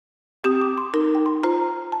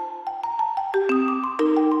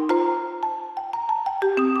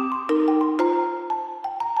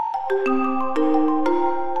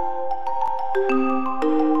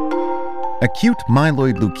Acute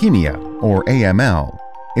myeloid leukemia, or AML,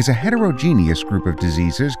 is a heterogeneous group of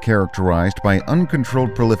diseases characterized by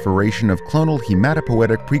uncontrolled proliferation of clonal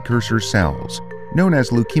hematopoietic precursor cells, known as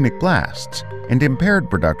leukemic blasts, and impaired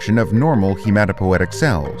production of normal hematopoietic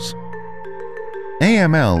cells.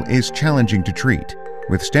 AML is challenging to treat,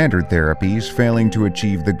 with standard therapies failing to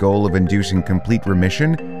achieve the goal of inducing complete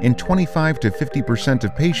remission in 25 to 50%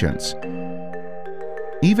 of patients.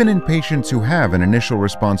 Even in patients who have an initial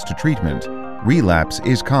response to treatment, relapse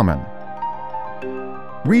is common.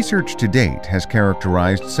 Research to date has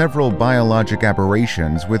characterized several biologic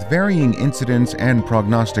aberrations with varying incidence and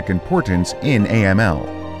prognostic importance in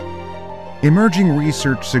AML. Emerging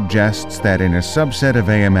research suggests that in a subset of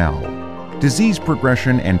AML, disease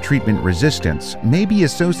progression and treatment resistance may be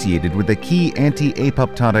associated with a key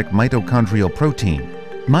anti-apoptotic mitochondrial protein,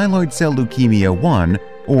 myeloid cell leukemia 1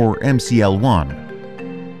 or MCL1.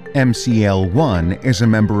 MCL1 is a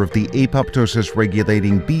member of the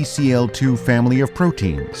apoptosis-regulating BCL2 family of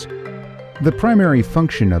proteins. The primary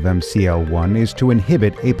function of MCL1 is to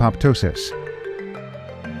inhibit apoptosis.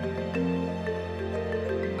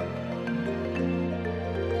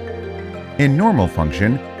 In normal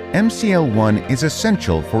function, MCL1 is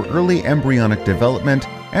essential for early embryonic development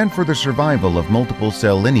and for the survival of multiple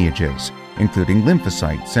cell lineages, including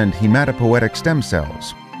lymphocytes and hematopoietic stem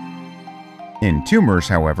cells. In tumors,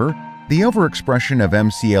 however, the overexpression of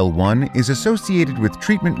MCL1 is associated with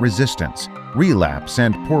treatment resistance, relapse,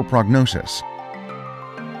 and poor prognosis.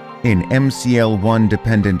 In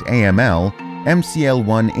MCL1-dependent AML,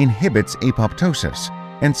 MCL1 inhibits apoptosis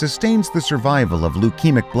and sustains the survival of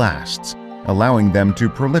leukemic blasts, allowing them to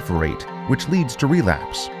proliferate, which leads to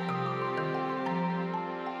relapse.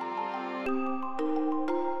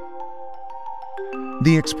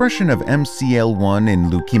 The expression of MCL1 in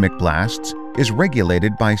leukemic blasts is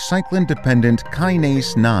regulated by cyclin-dependent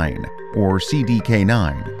kinase 9, or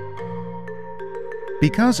CDK9.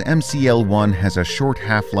 Because MCL1 has a short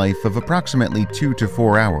half-life of approximately 2 to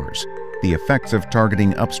 4 hours, the effects of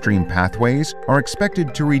targeting upstream pathways are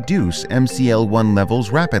expected to reduce MCL1 levels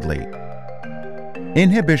rapidly.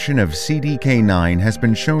 Inhibition of CDK9 has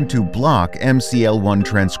been shown to block MCL1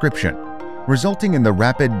 transcription, resulting in the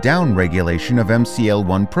rapid downregulation of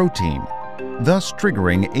MCL1 protein, thus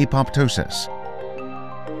triggering apoptosis.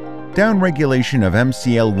 Downregulation of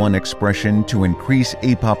MCL1 expression to increase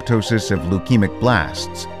apoptosis of leukemic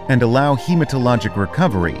blasts and allow hematologic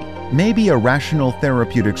recovery may be a rational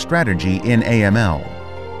therapeutic strategy in AML.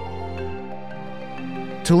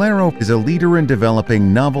 Tolero is a leader in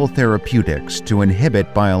developing novel therapeutics to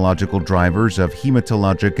inhibit biological drivers of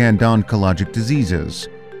hematologic and oncologic diseases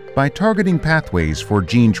by targeting pathways for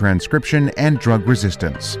gene transcription and drug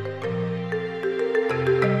resistance.